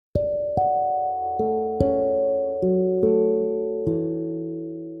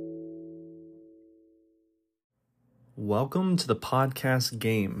welcome to the podcast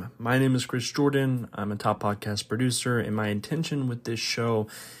game. My name is Chris Jordan. I'm a top podcast producer, and my intention with this show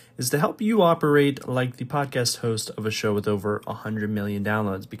is to help you operate like the podcast host of a show with over 100 million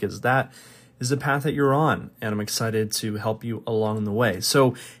downloads, because that is the path that you're on, and I'm excited to help you along the way.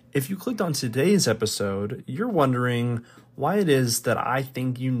 So if you clicked on today's episode, you're wondering why it is that I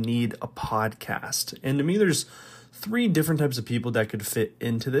think you need a podcast. And to me, there's three different types of people that could fit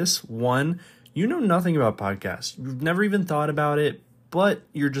into this. One, you know nothing about podcasts. You've never even thought about it, but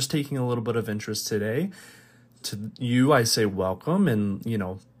you're just taking a little bit of interest today. To you, I say welcome and,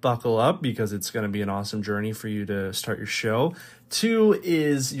 buckle up, because it's going to be an awesome journey for you to start your show. Two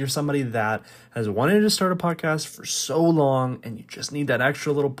is you're somebody that has wanted to start a podcast for so long, and you just need that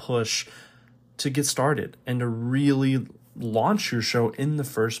extra little push to get started and to really launch your show in the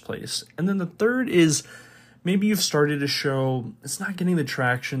first place. And then the third is maybe you've started a show, it's not getting the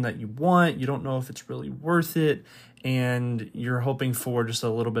traction that you want, you don't know if it's really worth it, and you're hoping for just a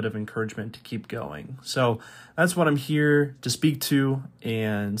little bit of encouragement to keep going. So that's what I'm here to speak to,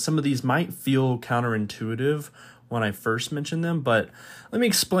 and some of these might feel counterintuitive when I first mentioned them, but let me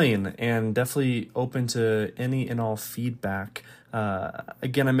explain, and definitely open to any and all feedback.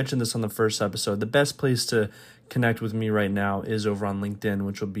 Again, I mentioned this on the first episode. The best place to connect with me right now is over on LinkedIn,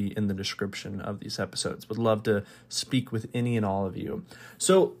 which will be in the description of these episodes. Would love to speak with any and all of you.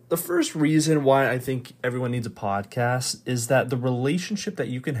 So the first reason why I think everyone needs a podcast is that the relationship that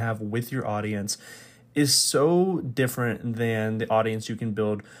you can have with your audience is so different than the audience you can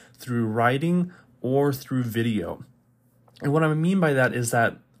build through writing or through video. And what I mean by that is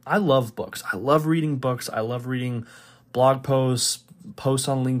that I love books. I love reading books. I love reading blog posts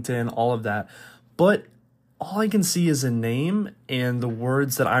on LinkedIn, all of that. But all I can see is a name and the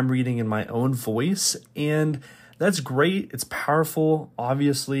words that I'm reading in my own voice. And that's great. It's powerful.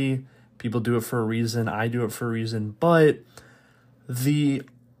 Obviously, people do it for a reason. I do it for a reason. But the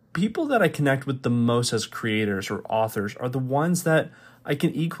people that I connect with the most as creators or authors are the ones that I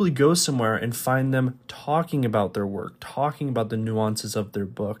can equally go somewhere and find them talking about their work, talking about the nuances of their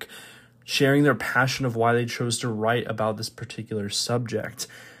book, sharing their passion of why they chose to write about this particular subject.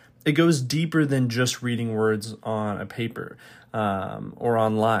 It goes deeper than just reading words on a paper or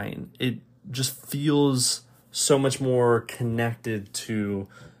online. It just feels so much more connected to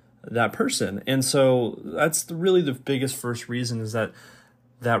that person. And so that's really the biggest first reason, is that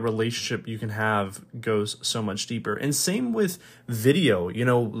relationship you can have goes so much deeper. And same with video.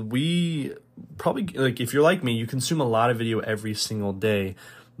 We probably, if you're like me, you consume a lot of video every single day.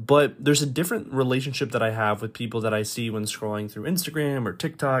 But there's a different relationship that I have with people that I see when scrolling through Instagram or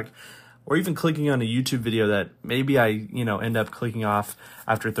TikTok, or even clicking on a YouTube video that maybe I, end up clicking off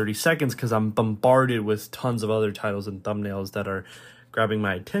after 30 seconds because I'm bombarded with tons of other titles and thumbnails that are grabbing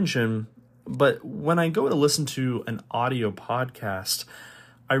my attention. But when I go to listen to an audio podcast,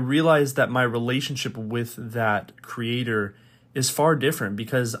 I realize that my relationship with that creator is far different,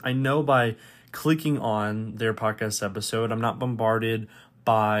 because I know by clicking on their podcast episode, I'm not bombarded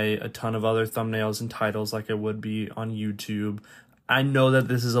by a ton of other thumbnails and titles like I would be on YouTube. I know that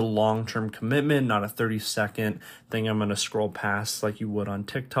this is a long-term commitment, not a 30-second thing I'm going to scroll past like you would on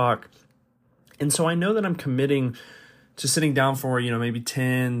TikTok. And so I know that I'm committing to sitting down for, maybe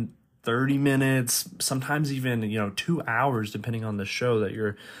 10, 30 minutes, sometimes even, 2 hours, depending on the show that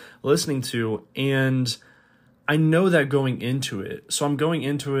you're listening to. And I know that going into it. So I'm going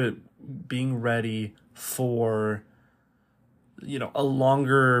into it being ready for a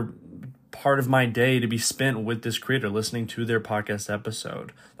longer part of my day to be spent with this creator, listening to their podcast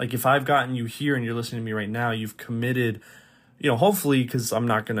episode. Like if I've gotten you here and you're listening to me right now, you've committed, hopefully, because I'm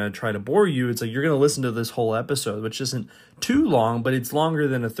not going to try to bore you. It's like you're going to listen to this whole episode, which isn't too long, but it's longer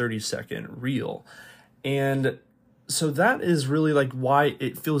than a 30-second reel. And so that is really like why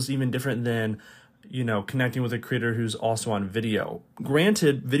it feels even different than connecting with a creator who's also on video.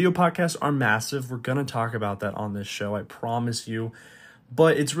 Granted, video podcasts are massive. We're going to talk about that on this show, I promise you.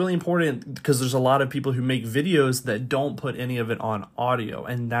 But it's really important because there's a lot of people who make videos that don't put any of it on audio,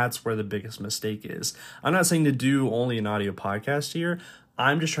 and that's where the biggest mistake is. I'm not saying to do only an audio podcast here.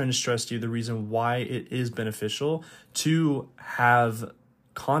 I'm just trying to stress to you the reason why it is beneficial to have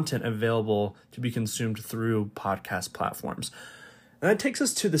content available to be consumed through podcast platforms. And that takes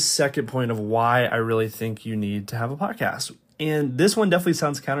us to the second point of why I really think you need to have a podcast. And this one definitely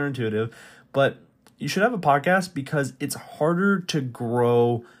sounds counterintuitive, but you should have a podcast because it's harder to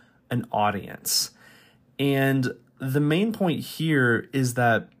grow an audience. And the main point here is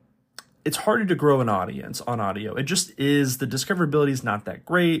that it's harder to grow an audience on audio. It just is. The discoverability is not that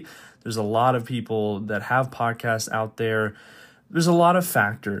great. There's a lot of people that have podcasts out there. There's a lot of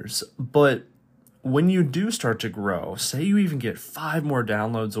factors, but when you do start to grow, say you even get 5 more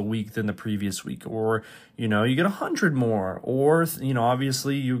downloads a week than the previous week, or, you get 100 more, or,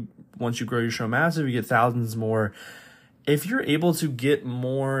 obviously once you grow your show massive, you get thousands more. If you're able to get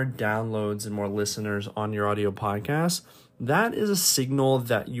more downloads and more listeners on your audio podcast, that is a signal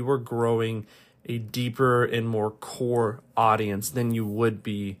that you are growing a deeper and more core audience than you would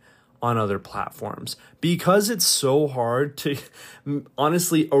be on other platforms. Because it's so hard to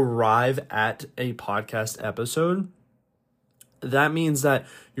honestly arrive at a podcast episode, that means that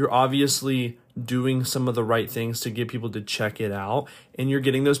you're obviously doing some of the right things to get people to check it out. And you're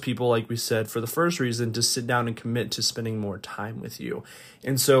getting those people, like we said, for the first reason, to sit down and commit to spending more time with you.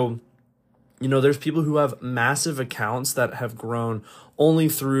 And so, there's people who have massive accounts that have grown only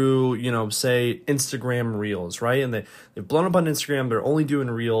through, say Instagram Reels, right? And they've blown up on Instagram. They're only doing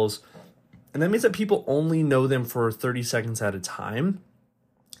Reels. And that means that people only know them for 30 seconds at a time.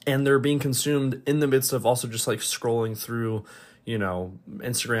 And they're being consumed in the midst of also just like scrolling through,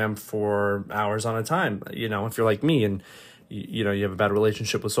 Instagram for hours on a time, if you're like me and, you have a bad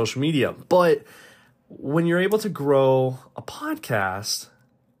relationship with social media. But when you're able to grow a podcast,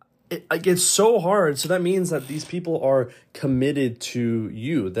 it gets so hard. So that means that these people are committed to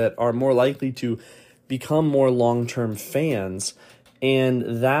you, that are more likely to become more long-term fans.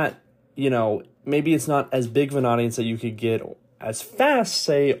 And that, maybe it's not as big of an audience that you could get as fast,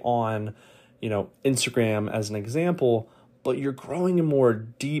 say on, Instagram as an example, but you're growing a more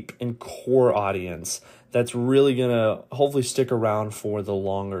deep and core audience that's really going to hopefully stick around for the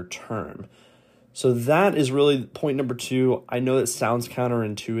longer term. So that is really point number 2. I know that sounds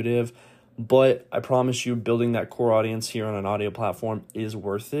counterintuitive, but I promise you building that core audience here on an audio platform is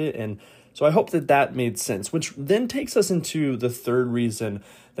worth it. And so I hope that made sense, which then takes us into the third reason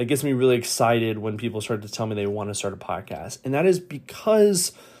that gets me really excited when people start to tell me they want to start a podcast. And that is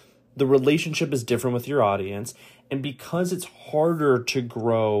because the relationship is different with your audience, and because it's harder to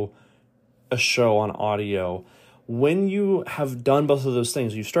grow a show on audio. When you have done both of those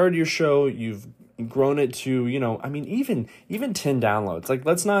things, you've started your show, you've grown it to, even 10 downloads. Like,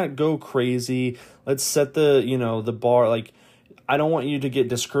 let's not go crazy. Let's set the bar. Like, I don't want you to get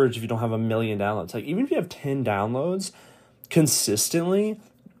discouraged if you don't have 1 million downloads. Like, even if you have 10 downloads consistently,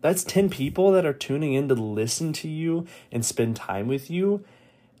 that's 10 people that are tuning in to listen to you and spend time with you.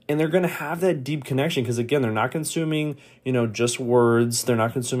 And they're going to have that deep connection because, again, they're not consuming, just words. They're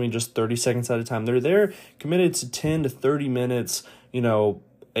not consuming just 30 seconds at a time. They're there committed to 10 to 30 minutes,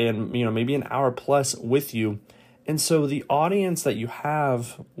 and, maybe an hour plus with you. And so the audience that you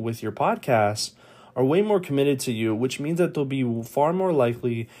have with your podcast are way more committed to you, which means that they'll be far more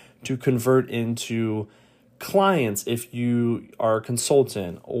likely to convert into clients if you are a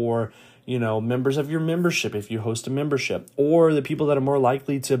consultant, or members of your membership if you host a membership, or the people that are more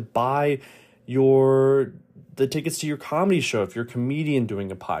likely to buy the tickets to your comedy show if you're a comedian doing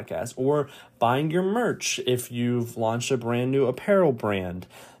a podcast, or buying your merch if you've launched a brand new apparel brand.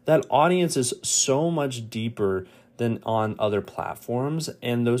 That audience is so much deeper than on other platforms,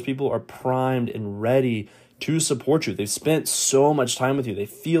 and those people are primed and ready to support you. They've spent so much time with you. They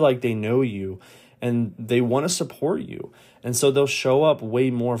feel like they know you, and they want to support you. And so they'll show up way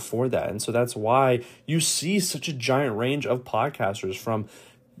more for that. And so that's why you see such a giant range of podcasters from,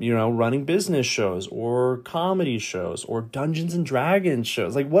 running business shows or comedy shows or Dungeons and Dragons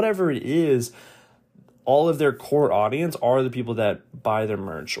shows, like whatever it is. All of their core audience are the people that buy their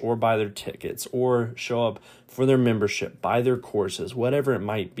merch or buy their tickets or show up for their membership, buy their courses, whatever it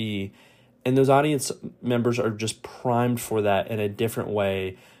might be. And those audience members are just primed for that in a different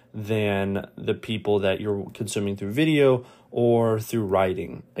way than the people that you're consuming through video or through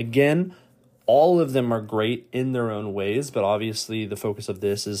writing. Again, all of them are great in their own ways, but obviously the focus of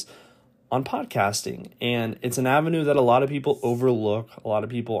this is on podcasting. And it's an avenue that a lot of people overlook. A lot of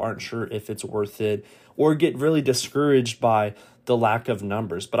people aren't sure if it's worth it or get really discouraged by the lack of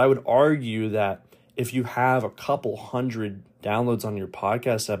numbers. But I would argue that if you have a couple hundred downloads on your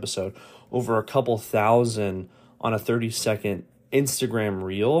podcast episode, over a couple thousand on a 30-second Instagram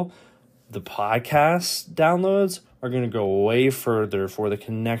reel, the podcast downloads are going to go way further for the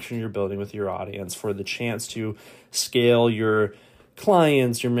connection you're building with your audience, for the chance to scale your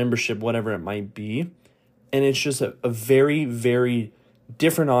clients, your membership, whatever it might be. And it's just a very, very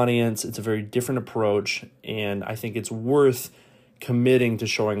different audience. It's a very different approach. And I think it's worth committing to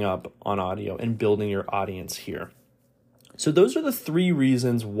showing up on audio and building your audience here. So those are the 3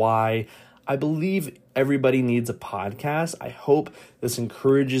 reasons why I believe everybody needs a podcast. I hope this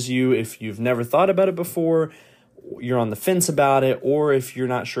encourages you if you've never thought about it before, you're on the fence about it, or if you're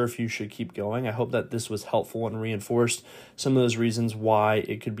not sure if you should keep going. I hope that this was helpful and reinforced some of those reasons why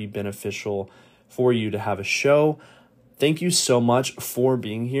it could be beneficial for you to have a show. Thank you so much for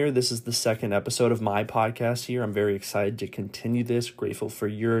being here. This is the second episode of my podcast here. I'm very excited to continue this. Grateful for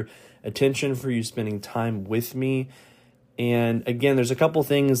your attention, for you spending time with me. And again, there's a couple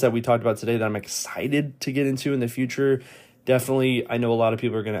things that we talked about today that I'm excited to get into in the future. Definitely, I know a lot of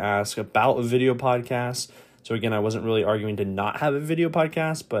people are going to ask about a video podcast. So again, I wasn't really arguing to not have a video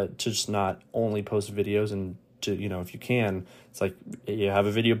podcast, but to just not only post videos and to, if you can, it's like you have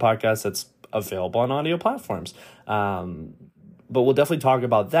a video podcast that's available on audio platforms. But we'll definitely talk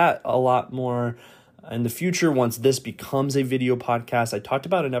about that a lot more in the future once this becomes a video podcast. I talked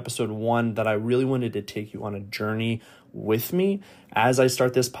about in episode 1 that I really wanted to take you on a journey with me as I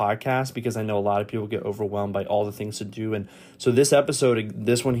start this podcast, because I know a lot of people get overwhelmed by all the things to do. And so this episode,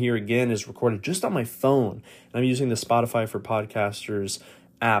 this one here again, is recorded just on my phone. And I'm using the Spotify for Podcasters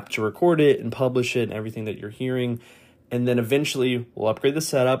app to record it and publish it and everything that you're hearing. And then eventually we'll upgrade the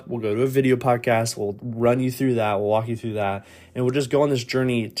setup. We'll go to a video podcast. We'll run you through that. We'll walk you through that. And we'll just go on this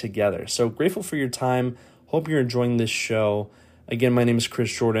journey together. So grateful for your time. Hope you're enjoying this show. Again, my name is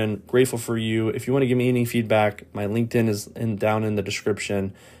Chris Jordan. Grateful for you. If you want to give me any feedback, my LinkedIn is down in the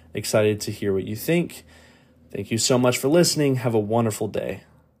description. Excited to hear what you think. Thank you so much for listening. Have a wonderful day.